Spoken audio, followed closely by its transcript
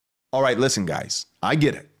All right, listen, guys, I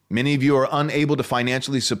get it. Many of you are unable to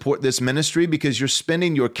financially support this ministry because you're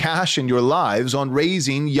spending your cash and your lives on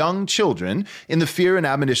raising young children in the fear and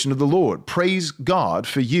admonition of the Lord. Praise God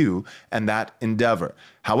for you and that endeavor.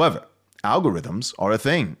 However, algorithms are a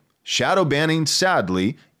thing. Shadow banning,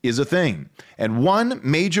 sadly, is a thing. And one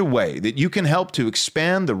major way that you can help to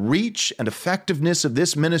expand the reach and effectiveness of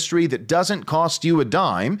this ministry that doesn't cost you a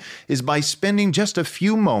dime is by spending just a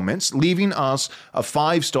few moments leaving us a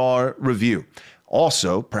 5-star review.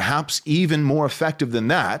 Also, perhaps even more effective than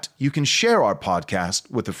that, you can share our podcast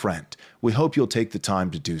with a friend. We hope you'll take the time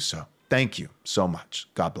to do so. Thank you so much.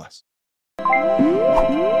 God bless.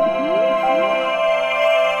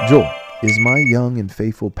 Joel, is my young and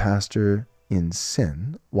faithful pastor in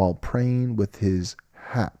sin while praying with his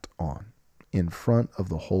hat on in front of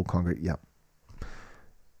the whole congregation? Yep.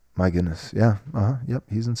 My goodness. Yeah. Yep.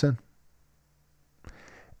 He's in sin.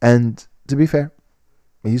 And to be fair,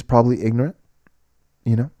 he's probably ignorant,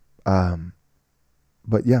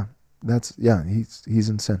 but yeah, he's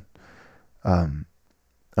in sin.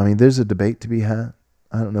 There's a debate to be had.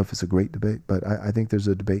 I don't know if it's a great debate, but I think there's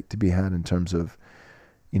a debate to be had in terms of,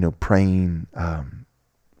 praying,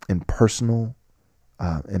 in personal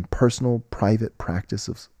private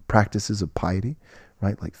practices of piety,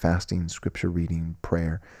 right? Like fasting, scripture reading,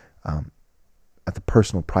 prayer, at the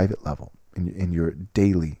personal private level in your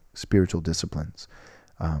daily spiritual disciplines.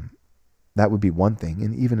 That would be one thing.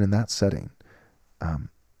 And even in that setting,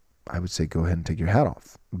 I would say go ahead and take your hat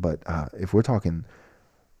off. But if we're talking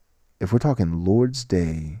Lord's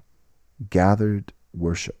Day gathered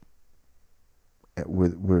worship, where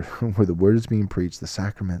the word is being preached, the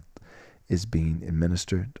sacrament is being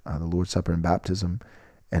administered, the Lord's Supper and baptism,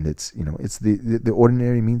 and it's the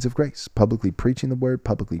ordinary means of grace, publicly preaching the word,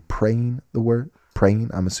 publicly praying the word,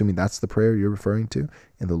 I'm assuming that's the prayer you're referring to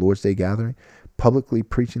in the Lord's Day gathering, publicly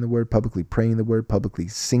preaching the word, publicly praying the word, publicly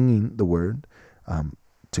singing the word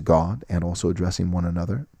to God, and also addressing one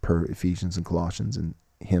another per Ephesians and Colossians, and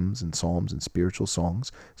hymns and psalms and spiritual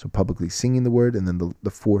songs. So publicly singing the word, and then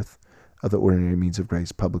the fourth of the ordinary means of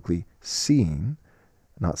grace, publicly seeing,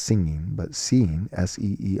 not singing, but seeing,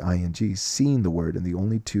 S-E-E-I-N-G, seeing the word in the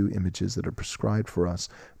only two images that are prescribed for us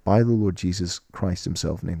by the Lord Jesus Christ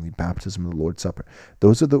himself, namely baptism and the Lord's Supper.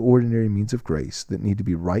 Those are the ordinary means of grace that need to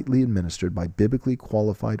be rightly administered by biblically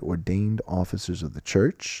qualified, ordained officers of the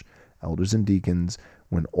church, elders and deacons,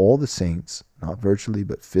 when all the saints, not virtually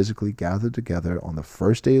but physically, gathered together on the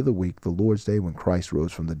first day of the week, the Lord's Day, when Christ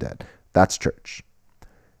rose from the dead. That's church.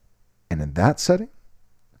 And in that setting,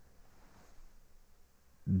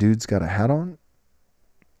 dude's got a hat on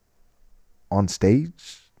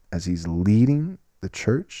stage as he's leading the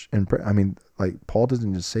church. And Paul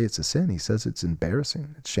doesn't just say it's a sin. He says it's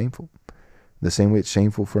embarrassing. It's shameful. The same way it's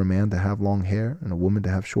shameful for a man to have long hair and a woman to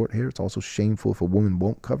have short hair, it's also shameful if a woman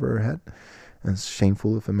won't cover her head. And it's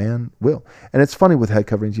shameful if a man will. And it's funny with head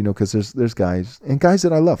coverings, because there's guys, and guys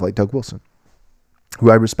that I love, like Doug Wilson,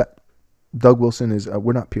 who I respect. Doug Wilson is,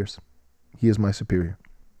 we're not peers. He is my superior.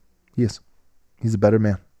 He is. He's a better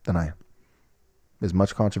man than I am. As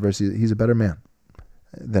much controversy, he's a better man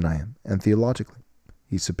than I am. And theologically,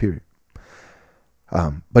 he's superior.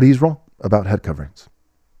 But he's wrong about head coverings.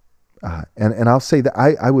 And I'll say that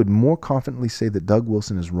I would more confidently say that Doug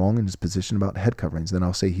Wilson is wrong in his position about head coverings than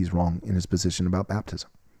I'll say he's wrong in his position about baptism.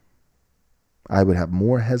 I would have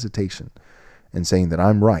more hesitation in saying that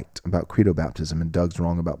I'm right about credo baptism and Doug's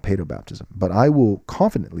wrong about paedo baptism. But I will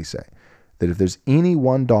confidently say that if there's any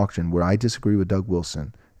one doctrine where I disagree with Doug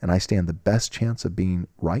Wilson and I stand the best chance of being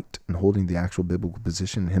right and holding the actual biblical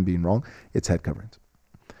position and him being wrong, it's head coverings.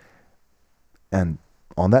 And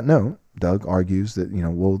on that note, Doug argues that,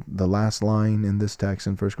 the last line in this text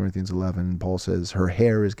in 1 Corinthians 11, Paul says her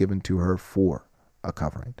hair is given to her for a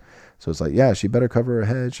covering. So it's like, yeah, she better cover her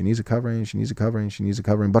head. She needs a covering. She needs a covering. She needs a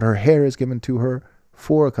covering. But her hair is given to her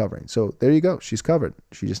for a covering. So there you go. She's covered.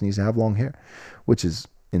 She just needs to have long hair, which is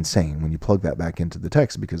insane when you plug that back into the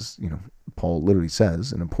text, because, Paul literally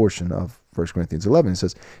says in a portion of 1 Corinthians 11, it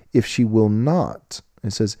says, if she will not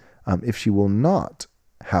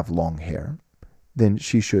have long hair, then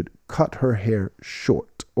she should cut her hair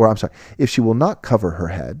short. If she will not cover her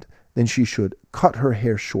head, then she should cut her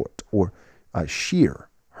hair short, or shear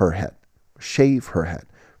her head, shave her head,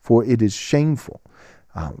 for it is shameful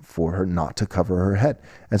for her not to cover her head.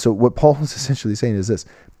 And so what Paul is essentially saying is this: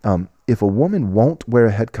 if a woman won't wear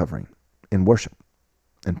a head covering in worship,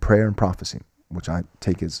 in prayer and prophecy, which I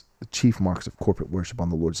take as the chief marks of corporate worship on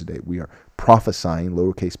the Lord's Day, we are prophesying,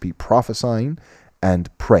 lowercase p, prophesying and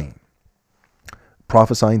praying.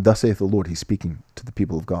 Prophesying, thus saith the Lord, he's speaking to the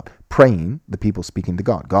people of God. Praying, the people speaking to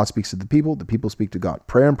God. God speaks to the people speak to God.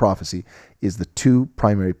 Prayer and prophecy is the two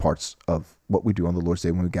primary parts of what we do on the Lord's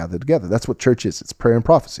Day when we gather together. That's what church is. It's prayer and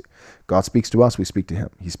prophecy. God speaks to us, we speak to him.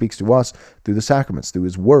 He speaks to us through the sacraments, through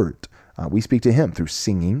his word. We speak to him through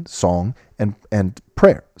singing, song, and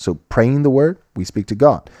prayer. So praying the word, we speak to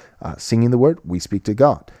God. Singing the word, we speak to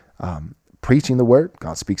God. Preaching the word,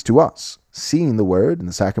 God speaks to us. Seeing the word in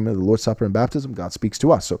the sacrament of the Lord's Supper and baptism, God speaks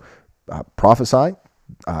to us. So prophesy,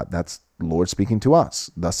 that's the Lord speaking to us.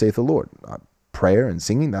 Thus saith the Lord. Prayer and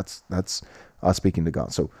singing, that's us speaking to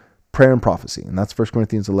God. So prayer and prophecy, and that's 1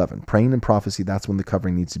 Corinthians 11. Praying and prophecy, that's when the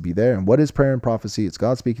covering needs to be there. And what is prayer and prophecy? It's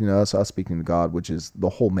God speaking to us speaking to God, which is the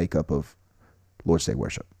whole makeup of Lord's Day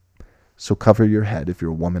worship. So cover your head if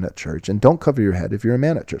you're a woman at church, and don't cover your head if you're a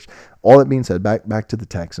man at church. All that being said, back to the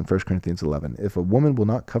text in 1 Corinthians 11. If a woman will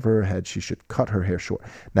not cover her head, she should cut her hair short.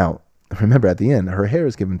 Now, remember at the end, her hair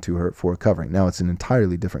is given to her for a covering. Now, it's an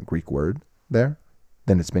entirely different Greek word there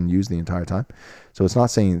than it's been used the entire time. So it's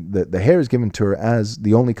not saying that the hair is given to her as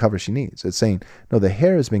the only cover she needs. It's saying, no, the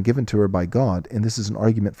hair has been given to her by God, and this is an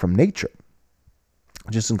argument from nature,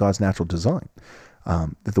 just in God's natural design,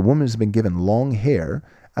 that the woman has been given long hair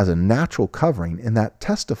as a natural covering, and that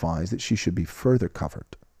testifies that she should be further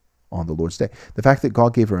covered on the Lord's Day. The fact that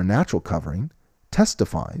God gave her a natural covering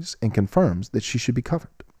testifies and confirms that she should be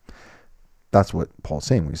covered. That's what Paul's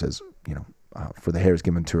saying when he says, for the hair is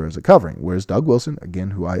given to her as a covering. Whereas Doug Wilson,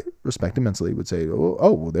 again, who I respect immensely, would say,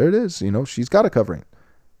 well, there it is. She's got a covering.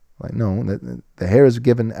 Like, no, the hair is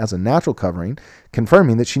given as a natural covering,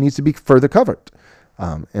 confirming that she needs to be further covered.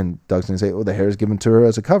 And Doug's going to say, the hair is given to her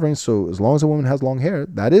as a covering, so as long as a woman has long hair,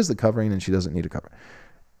 that is the covering, and she doesn't need a covering.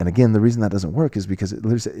 And again, the reason that doesn't work is because it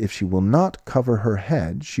literally says, if she will not cover her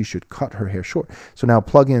head, she should cut her hair short. So now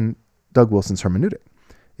plug in Doug Wilson's hermeneutic.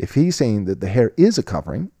 If he's saying that the hair is a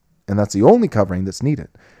covering, and that's the only covering that's needed,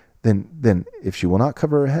 then if she will not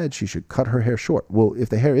cover her head, she should cut her hair short. Well, if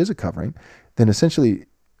the hair is a covering, then essentially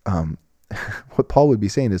what Paul would be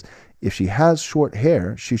saying is, if she has short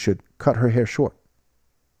hair, she should cut her hair short.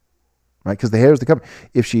 Right? Because the hair is the cover.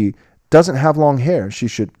 If she doesn't have long hair, she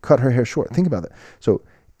should cut her hair short. Think about that. So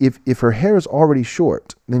if her hair is already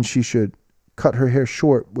short, then she should cut her hair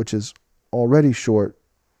short, which is already short.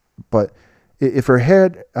 But if her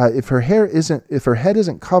head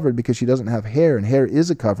isn't covered because she doesn't have hair, and hair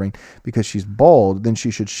is a covering because she's bald, then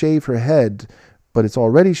she should shave her head, but it's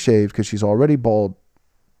already shaved because she's already bald.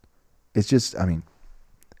 It's just,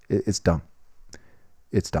 it's dumb.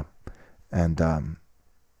 It's dumb.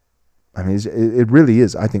 And it really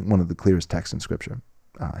is, I think, one of the clearest texts in Scripture,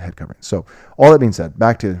 head covering. So all that being said,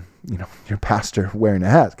 back to your pastor wearing a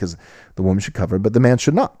hat, because the woman should cover, but the man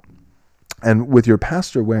should not. And with your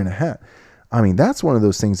pastor wearing a hat, that's one of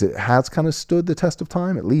those things that has kind of stood the test of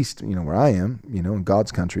time, at least, where I am, in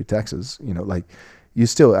God's country, Texas, you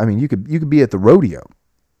still, you could be at the rodeo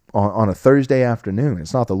on a Thursday afternoon.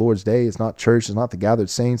 It's not the Lord's Day. It's not church. It's not the gathered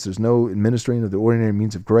saints. There's no administering of the ordinary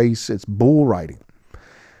means of grace. It's bull riding.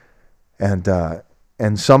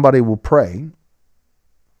 And somebody will pray,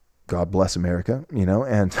 God bless America,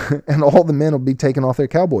 and all the men will be taking off their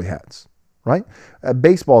cowboy hats, right? A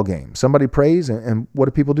baseball game, somebody prays, and what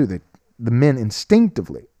do people do? The men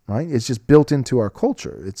instinctively, right? It's just built into our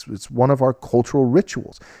culture. It's one of our cultural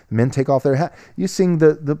rituals. Men take off their hat. You sing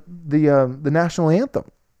the national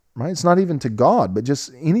anthem, right? It's not even to God, but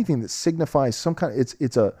just anything that signifies some kind of,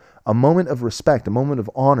 it's a moment of respect, a moment of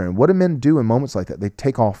honor. And what do men do in moments like that? They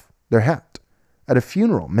take off their hat. At a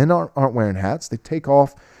funeral, men aren't wearing hats. They take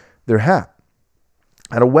off their hat.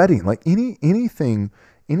 At a wedding, like anything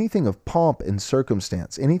of pomp and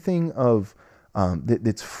circumstance, anything of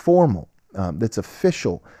that's formal, that's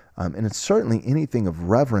official, and it's certainly anything of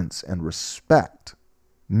reverence and respect,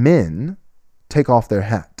 men take off their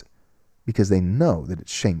hat because they know that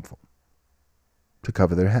it's shameful to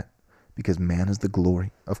cover their head, because man is the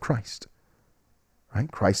glory of Christ. Right?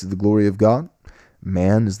 Christ is the glory of God.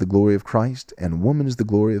 Man is the glory of Christ, and woman is the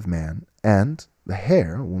glory of man, and the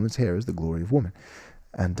hair, a woman's hair, is the glory of woman.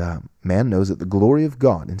 And man knows that the glory of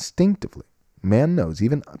God, instinctively, man knows,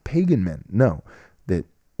 even pagan men know, that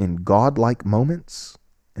in God-like moments,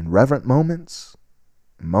 in reverent moments,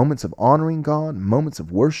 moments of honoring God, moments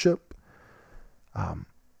of worship, that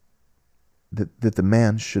the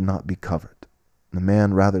man should not be covered. The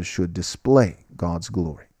man rather should display God's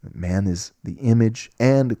glory. Man is the image,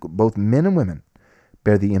 and both men and women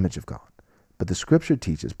bear the image of God. But the Scripture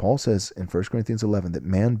teaches, Paul says in 1 Corinthians 11, that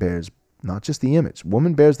man bears not just the image,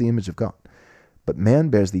 woman bears the image of God, but man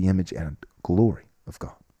bears the image and glory of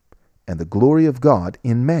God. And the glory of God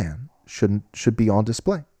in man should be on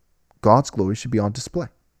display. God's glory should be on display.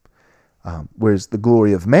 Whereas the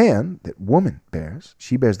glory of man that woman bears,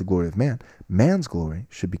 she bears the glory of man, man's glory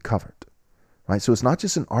should be covered. Right? So it's not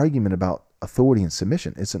just an argument about authority and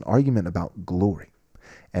submission, it's an argument about glory.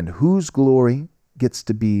 And whose glory gets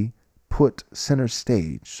to be put center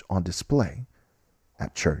stage on display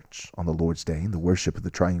at church on the Lord's Day in the worship of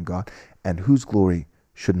the triune God, and whose glory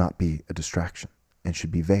should not be a distraction and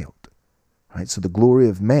should be veiled. Right? So the glory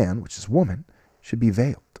of man, which is woman, should be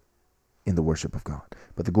veiled in the worship of God.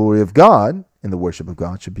 But the glory of God in the worship of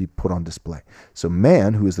God should be put on display. So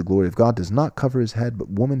man, who is the glory of God, does not cover his head, but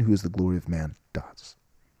woman, who is the glory of man, does.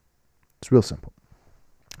 It's real simple.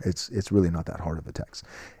 It's really not that hard of a text.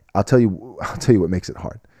 I'll tell you what makes it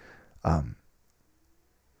hard.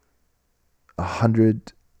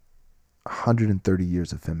 130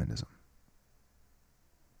 years of feminism.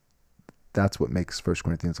 That's what makes 1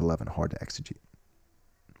 Corinthians 11 hard to exegete.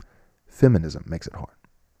 Feminism makes it hard.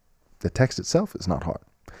 The text itself is not hard,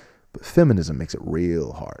 but feminism makes it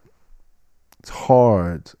real hard. It's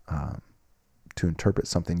hard to interpret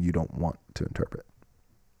something you don't want to interpret,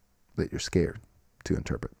 that you're scared to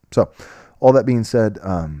interpret. So, all that being said,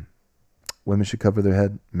 women should cover their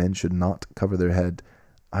head. Men should not cover their head.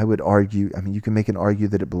 I would argue, you can make an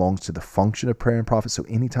argument that it belongs to the function of prayer and prophecy. So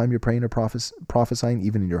anytime you're praying or prophesying,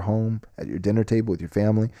 even in your home, at your dinner table with your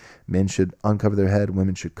family, men should uncover their head,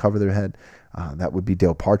 women should cover their head. That would be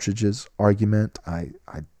Dale Partridge's argument. I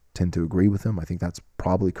tend to agree with him. I think that's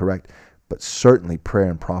probably correct. But certainly prayer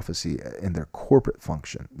and prophecy in their corporate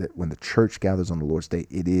function, that when the church gathers on the Lord's Day,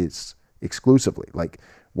 it is exclusively, like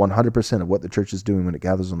 100% of what the church is doing when it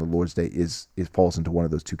gathers on the Lord's Day it falls into one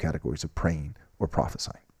of those two categories of praying or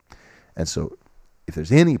prophesying. And so if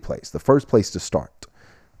there's any place, the first place to start,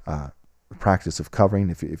 the practice of covering,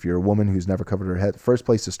 if you're a woman who's never covered her head, the first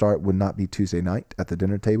place to start would not be Tuesday night at the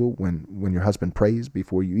dinner table when your husband prays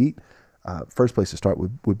before you eat. First place to start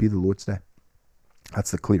would be the Lord's Day.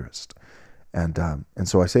 That's the clearest. And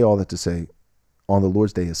so I say all that to say, on the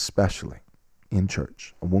Lord's Day especially, in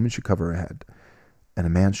church, a woman should cover her head, and a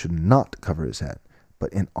man should not cover his head.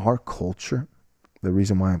 But in our culture, the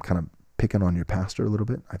reason why I'm kind of picking on your pastor a little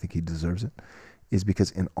bit, I think he deserves it, is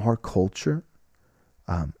because in our culture,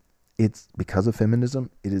 it's because of feminism,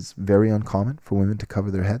 it is very uncommon for women to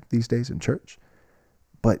cover their head these days in church.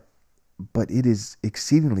 But it is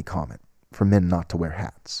exceedingly common for men not to wear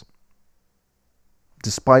hats.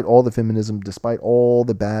 Despite all the feminism, despite all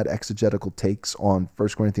the bad exegetical takes on 1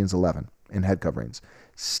 Corinthians 11 and head coverings,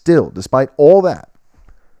 still, despite all that,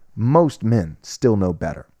 most men still know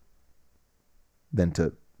better than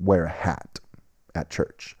to wear a hat at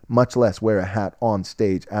church, much less wear a hat on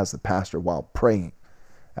stage as the pastor while praying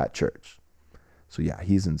at church. So yeah,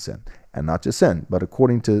 he's in sin. And not just sin, but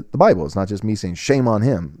according to the Bible, it's not just me saying shame on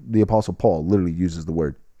him. The Apostle Paul literally uses the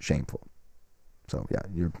word shameful. So yeah,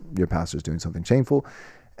 your pastor's doing something shameful.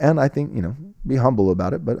 And I think, be humble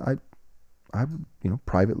about it, but I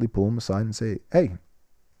privately pull him aside and say, hey,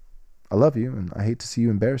 I love you and I hate to see you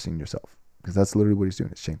embarrassing yourself, because that's literally what he's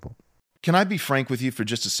doing. It's shameful. Can I be frank with you for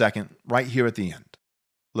just a second, right here at the end?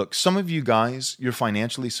 Look, some of you guys, you're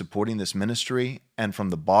financially supporting this ministry, and from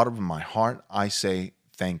the bottom of my heart, I say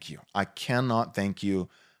thank you. I cannot thank you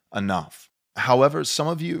enough. However, some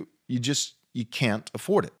of you, you can't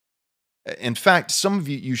afford it. In fact, some of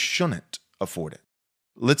you shouldn't afford it.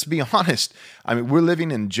 Let's be honest. We're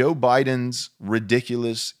living in Joe Biden's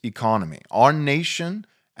ridiculous economy. Our nation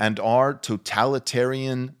and our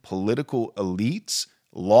totalitarian political elites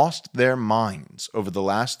lost their minds over the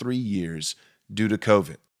last 3 years due to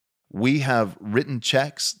COVID. We have written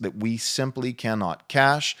checks that we simply cannot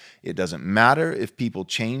cash. It doesn't matter if people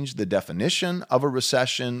change the definition of a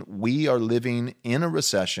recession. We are living in a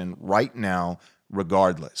recession right now,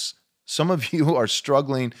 regardless. Some of you are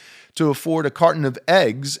struggling to afford a carton of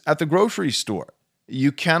eggs at the grocery store.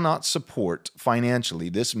 You cannot support financially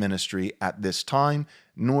this ministry at this time,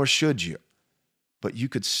 nor should you. But you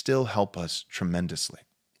could still help us tremendously.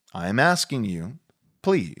 I am asking you,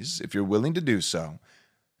 please, if you're willing to do so,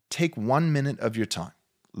 take 1 minute of your time.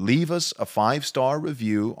 Leave us a 5-star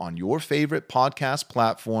review on your favorite podcast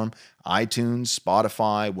platform, iTunes,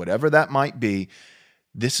 Spotify, whatever that might be.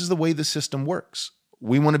 This is the way the system works.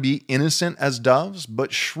 We want to be innocent as doves,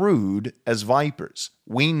 but shrewd as vipers.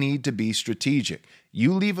 We need to be strategic.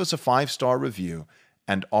 You leave us a 5-star review,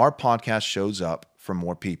 and our podcast shows up for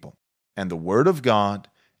more people. And the Word of God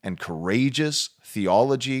and courageous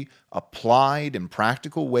theology applied in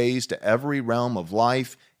practical ways to every realm of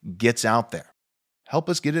life gets out there. Help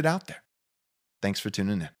us get it out there. Thanks for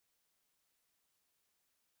tuning in.